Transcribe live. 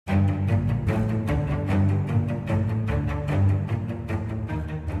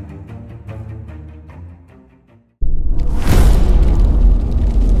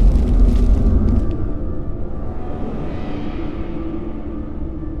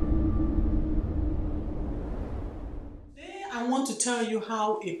want to tell you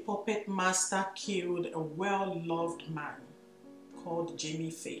how a puppet master killed a well-loved man called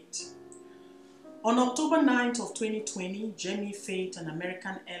Jamie Fate. On October 9th of 2020, Jamie Fate, an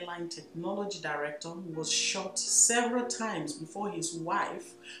American airline technology director, was shot several times before his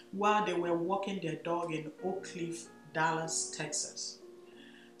wife while they were walking their dog in Oak Cliff, Dallas, Texas.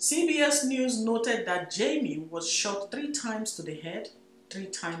 CBS News noted that Jamie was shot 3 times to the head, 3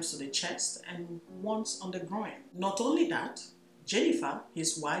 times to the chest, and once on the groin. Not only that, Jennifer,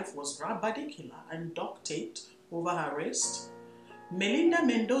 his wife, was grabbed by the killer and duct taped over her wrist. Melinda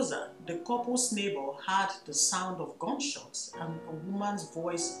Mendoza, the couple's neighbor, heard the sound of gunshots and a woman's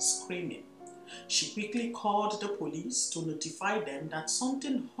voice screaming. She quickly called the police to notify them that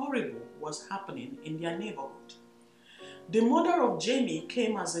something horrible was happening in their neighborhood. The murder of Jamie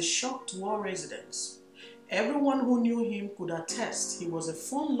came as a shock to all residents. Everyone who knew him could attest he was a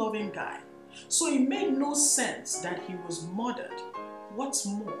fun-loving guy, so it made no sense that he was murdered, what's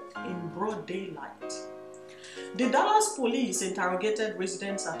more, in broad daylight. The Dallas police interrogated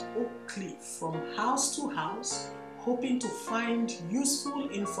residents at Oak Cliff from house to house, hoping to find useful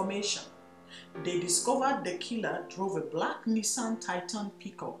information. They discovered the killer drove a black Nissan Titan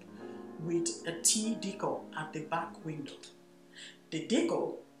pickup with a T decal at the back window. The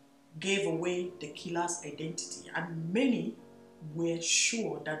decal gave away the killer's identity, and many were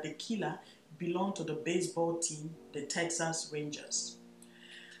sure that the killer belonged to the baseball team, the Texas Rangers.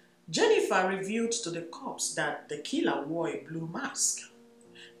 Jennifer revealed to the cops that the killer wore a blue mask.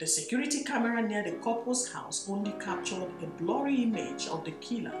 The security camera near the couple's house only captured a blurry image of the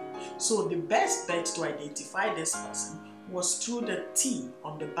killer, so the best bet to identify this person was through the T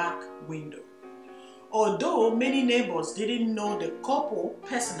on the back window. Although many neighbors didn't know the couple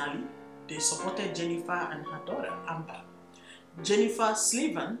personally, they supported Jennifer and her daughter, Amber. Jennifer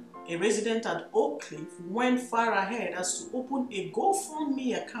Slivan, a resident at Oak Cliff, went far ahead as to open a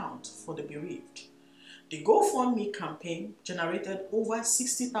GoFundMe account for the bereaved. The GoFundMe campaign generated over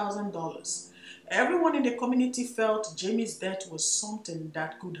 $60,000. Everyone in the community felt Jamie's death was something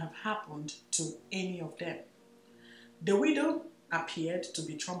that could have happened to any of them. The widow appeared to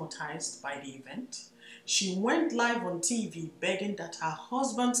be traumatized by the event. She went live on TV begging that her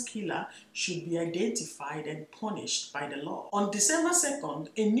husband's killer should be identified and punished by the law. On December 2nd,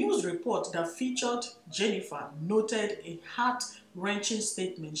 a news report that featured Jennifer noted a heart-wrenching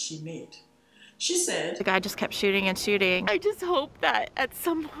statement she made. She said, "The guy just kept shooting and shooting. I just hope that at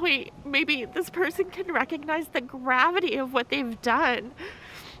some point maybe this person can recognize the gravity of what they've done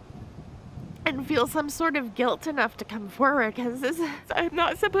and feel some sort of guilt enough to come forward, because I'm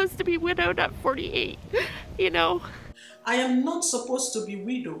not supposed to be widowed at 48, you know." I am not supposed to be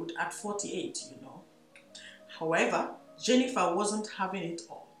widowed at 48, you know. However, Jennifer wasn't having it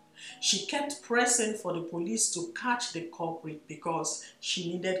all. She kept pressing for the police to catch the culprit because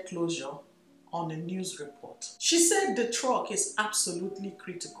she needed closure on a news report. She said the truck is absolutely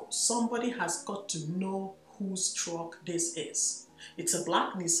critical. Somebody has got to know whose truck this is. It's a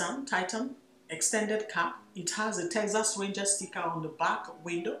black Nissan Titan extended cab. It has a Texas Ranger sticker on the back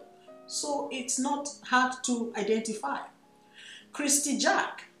window, so it's not hard to identify. Christy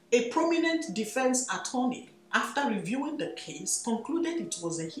Jack, a prominent defense attorney, after reviewing the case, concluded it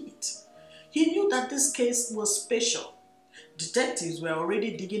was a hit. He knew that this case was special. Detectives were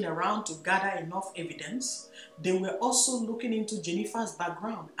already digging around to gather enough evidence. They were also looking into Jennifer's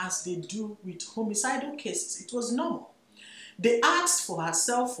background, as they do with homicidal cases. It was normal. They asked for her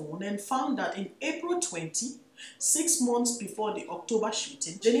cell phone and found that in April 20, 6 months before the October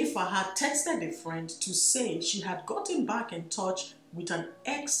shooting, Jennifer had texted a friend to say she had gotten back in touch with an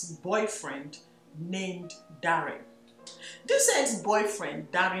ex-boyfriend named Darrin. This ex-boyfriend,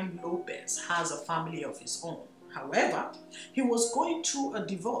 Darrin Lopez, has a family of his own. However, he was going through a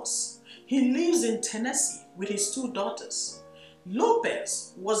divorce. He lives in Tennessee with his 2 daughters.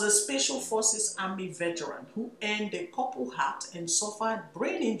 Lopez was a Special Forces Army veteran who earned a Purple Heart and suffered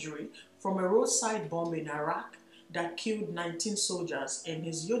brain injury from a roadside bomb in Iraq that killed 19 soldiers in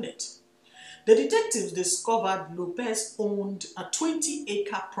his unit. The detectives discovered Lopez owned a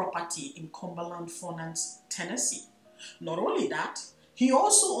 20-acre property in Cumberland Furnace, Tennessee. Not only that, he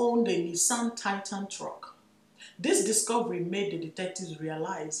also owned a Nissan Titan truck. This discovery made the detectives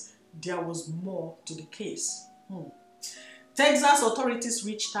realize there was more to the case. Texas authorities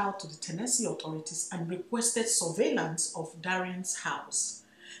reached out to the Tennessee authorities and requested surveillance of Darrin's house.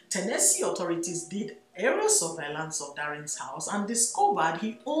 Tennessee authorities did aerial surveillance of Darrin's house and discovered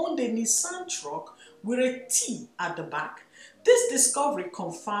he owned a Nissan truck with a T at the back. This discovery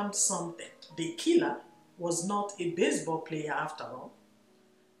confirmed something. The killer was not a baseball player after all.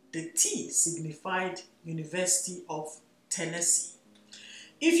 The T signified University of Tennessee.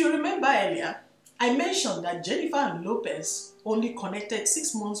 If you remember earlier, I mentioned that Jennifer and Lopez only connected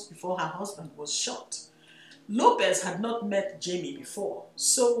 6 months before her husband was shot. Lopez had not met Jamie before,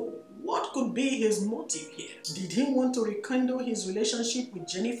 so what could be his motive here? Did he want to rekindle his relationship with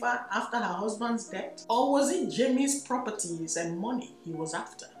Jennifer after her husband's death? Or was it Jamie's properties and money he was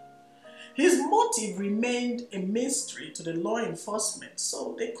after? His motive remained a mystery to the law enforcement,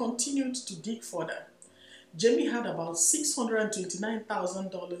 so they continued to dig further. Jamie had about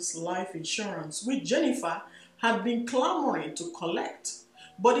 $629,000 life insurance, which Jennifer had been clamoring to collect.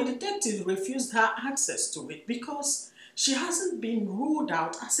 But the detectives refused her access to it because she hasn't been ruled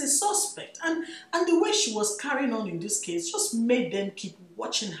out as a suspect. And the way she was carrying on in this case just made them keep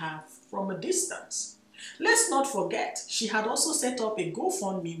watching her from a distance. Let's not forget, she had also set up a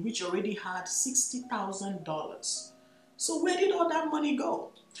GoFundMe which already had $60,000. So where did all that money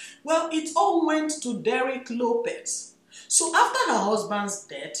go? Well, it all went to Darrin Lopez. So after her husband's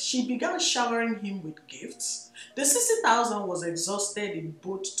death, she began showering him with gifts. The $60,000 was exhausted in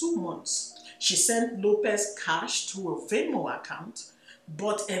both 2 months. She sent Lopez cash through a Venmo account,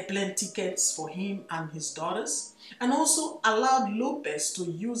 bought airplane tickets for him and his daughters, and also allowed Lopez to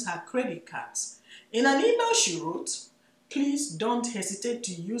use her credit cards. In an email she wrote, "Please don't hesitate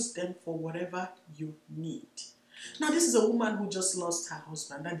to use them for whatever you need." Now, this is a woman who just lost her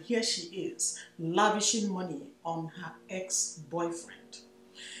husband, and here she is, lavishing money on her ex-boyfriend.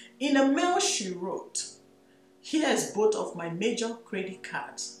 In a mail she wrote, "Here's both of my major credit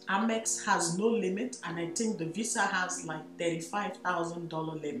cards. Amex has no limit, and I think the Visa has like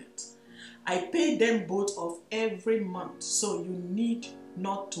 $35,000 limit. I pay them both off every month, so you need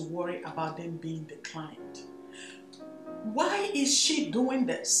not to worry about them being declined." Why is she doing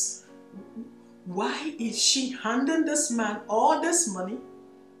this? Why is she handing this man all this money?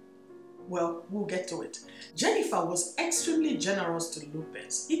 Well, we'll get to it. Jennifer was extremely generous to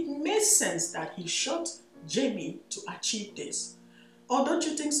Lopez. It made sense that he shot Jamie to achieve this. Or don't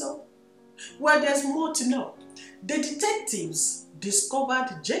you think so? Well, there's more to know. The detectives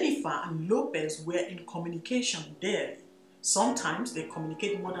discovered Jennifer and Lopez were in communication daily. Sometimes they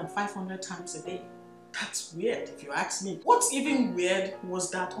communicate more than 500 times a day. That's weird if you ask me. What's even weird was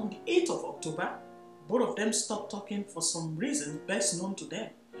that on the 8th of October, both of them stopped talking for some reason best known to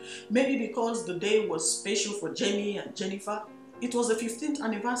them. Maybe because the day was special for Jamie and Jennifer. It was the 15th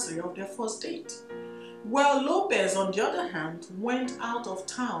anniversary of their first date. Well, Lopez, on the other hand, went out of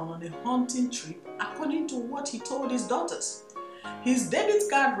town on a hunting trip according to what he told his daughters. His debit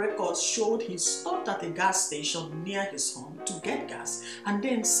card records showed he stopped at a gas station near his home to get gas and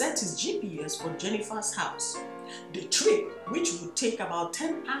then set his GPS for Jennifer's house. The trip, which would take about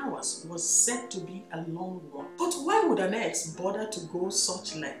 10 hours, was said to be a long one. But why would an ex bother to go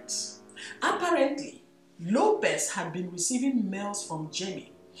such lengths? Apparently, Lopez had been receiving mails from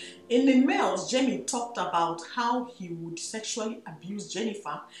Jamie. In the mails, Jamie talked about how he would sexually abuse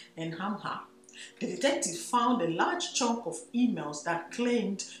Jennifer and harm her. The detective found a large chunk of emails that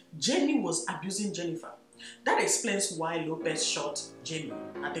claimed Jamie was abusing Jennifer. That explains why Lopez shot Jamie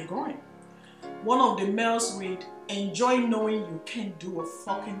at the groin. One of the mails read, "Enjoy knowing you can't do a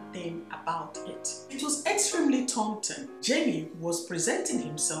fucking thing about it." It was extremely taunting. Jamie was presenting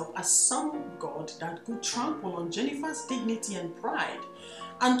himself as some god that could trample on Jennifer's dignity and pride,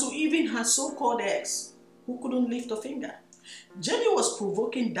 and to even her so-called ex, who couldn't lift a finger. Jamie was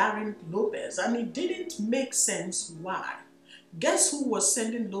provoking Darrin Lopez, and it didn't make sense why. Guess who was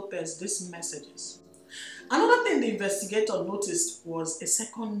sending Lopez these messages? Another thing the investigator noticed was a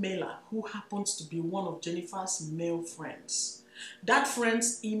second mailer who happens to be one of Jennifer's male friends. That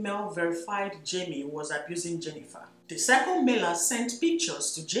friend's email verified Jamie was abusing Jennifer. The second mailer sent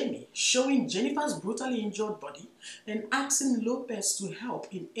pictures to Jamie showing Jennifer's brutally injured body and asking Lopez to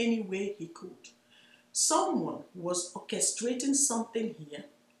help in any way he could. Someone was orchestrating something here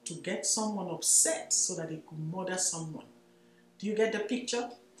to get someone upset so that they could murder someone. Do you get the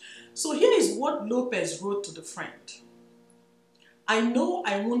picture? So here is what Lopez wrote to the friend. "I know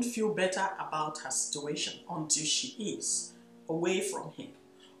I won't feel better about her situation until she is away from him,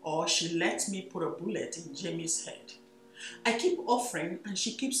 or she lets me put a bullet in Jamie's head. I keep offering and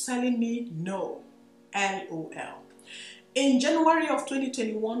she keeps telling me no, LOL. In January of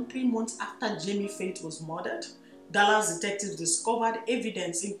 2021, 3 months after Jamie Faith was murdered, Dallas detectives discovered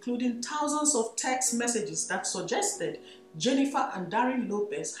evidence including thousands of text messages that suggested Jennifer and Darrin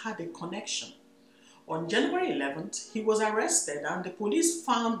Lopez had a connection. On January 11th, he was arrested and the police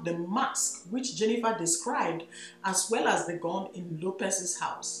found the mask which Jennifer described as well as the gun in Lopez's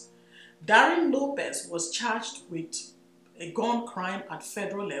house. Darrin Lopez was charged with a gun crime at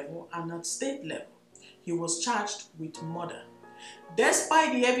federal level and at state level. he was charged with murder.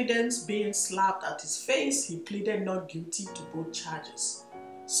 Despite the evidence being slapped at his face, he pleaded not guilty to both charges.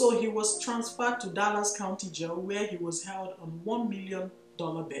 So he was transferred to Dallas County Jail, where he was held on $1 million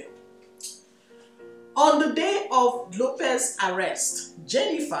bail. On the day of Lopez's arrest,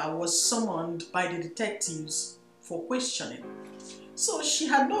 Jennifer was summoned by the detectives for questioning. So she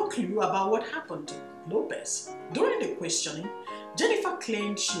had no clue about what happened to Lopez. During the questioning, Jennifer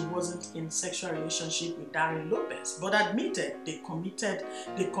claimed she wasn't in sexual relationship with Darrin Lopez, but admitted they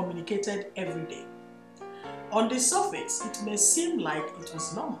communicated every day. On the surface, it may seem like it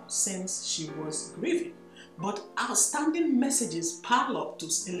was normal since she was grieving, but outstanding messages pile up to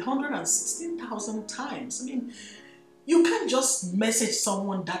 116,000 times. I mean, you can't just message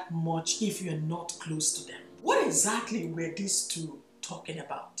someone that much if you're not close to them. What exactly were these two talking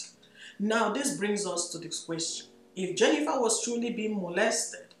about? Now, this brings us to this question. If Jennifer was truly being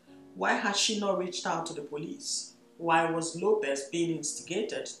molested, why had she not reached out to the police? Why was Lopez being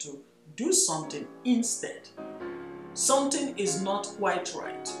instigated to do something instead? Something is not quite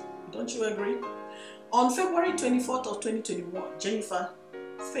right. Don't you agree? On February 24th of 2021, Jennifer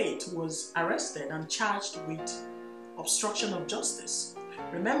Faith was arrested and charged with obstruction of justice.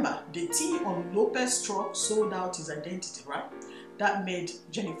 Remember, the tea on Lopez's truck sold out his identity, right? That made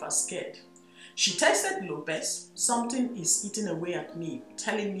Jennifer scared. She texted Lopez, "Something is eating away at me,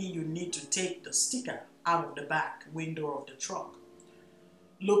 telling me you need to take the sticker out of the back window of the truck."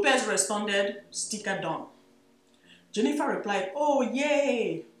 Lopez responded, "Sticker done." Jennifer replied, "Oh,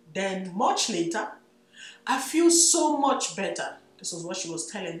 yay." Then much later, "I feel so much better." This was what she was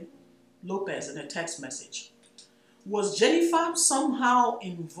telling Lopez in a text message. Was Jennifer somehow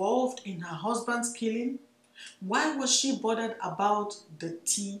involved in her husband's killing? Why was she bothered about the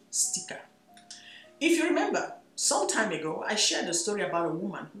T sticker? If you remember, some time ago, I shared a story about a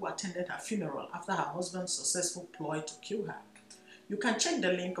woman who attended her funeral after her husband's successful ploy to kill her. You can check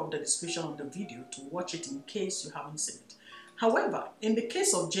the link of the description of the video to watch it in case you haven't seen it. However, in the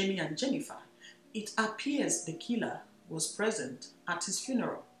case of Jamie and Jennifer, it appears the killer was present at his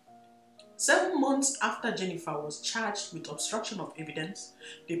funeral. 7 months after Jennifer was charged with obstruction of evidence,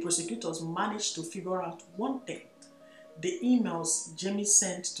 the prosecutors managed to figure out one thing. The emails Jamie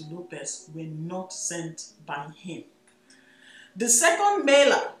sent to Lopez were not sent by him. The second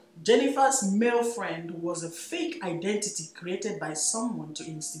mailer, Jennifer's male friend, was a fake identity created by someone to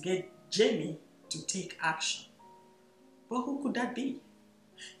instigate Jamie to take action. But who could that be?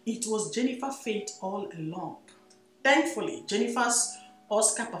 It was Jennifer Faith all along. Thankfully, Jennifer's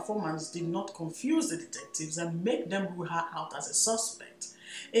Oscar performance did not confuse the detectives and make them rule her out as a suspect.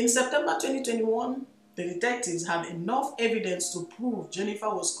 In September 2021, the detectives had enough evidence to prove Jennifer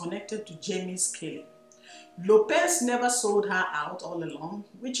was connected to Jamie's killing. Lopez never sold her out all along,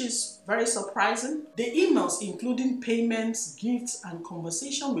 which is very surprising. The emails, including payments, gifts, and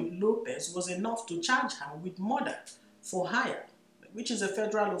conversation with Lopez, was enough to charge her with murder for hire, which is a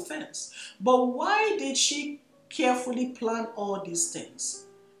federal offense. But why did she carefully plan all these things?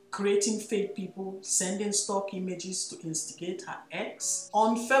 Creating fake people, sending stock images to instigate her ex.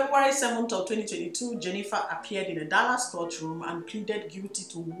 On February 7th of 2022, Jennifer appeared in a Dallas courtroom and pleaded guilty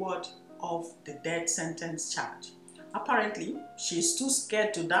to ward off the death sentence charge. Apparently, she is too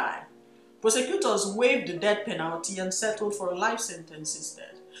scared to die. Prosecutors waived the death penalty and settled for a life sentence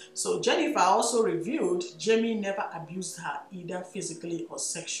instead. So Jennifer also revealed Jamie never abused her either physically or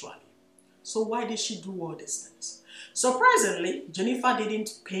sexually. So why did she do all these things? Surprisingly, Jennifer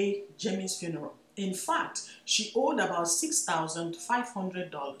didn't pay Jamie's funeral. In fact, she owed about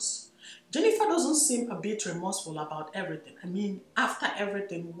 $6,500. Jennifer doesn't seem a bit remorseful about everything. I mean, after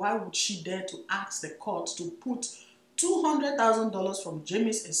everything, why would she dare to ask the court to put $200,000 from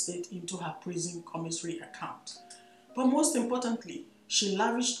Jamie's estate into her prison commissary account? But most importantly, she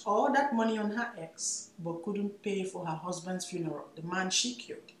lavished all that money on her ex, but couldn't pay for her husband's funeral, the man she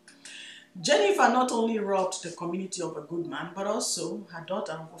killed. Jennifer not only robbed the community of a good man, but also her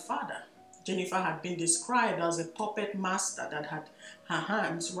daughter of a father. Jennifer had been described as a puppet master that had her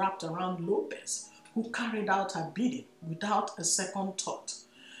hands wrapped around Lopez, who carried out her bidding without a second thought.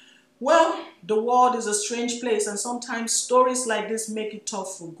 Well, the world is a strange place, and sometimes stories like this make it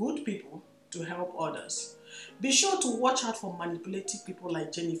tough for good people to help others. Be sure to watch out for manipulative people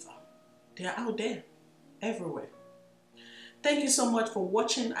like Jennifer. They are out there, everywhere. Thank you so much for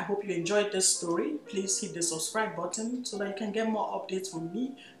watching. I hope you enjoyed this story. Please hit the subscribe button so that you can get more updates from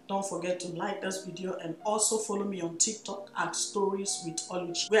me. Don't forget to like this video and also follow me on TikTok at Stories with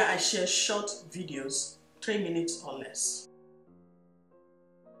Oluchi, where I share short videos, 3 minutes or less.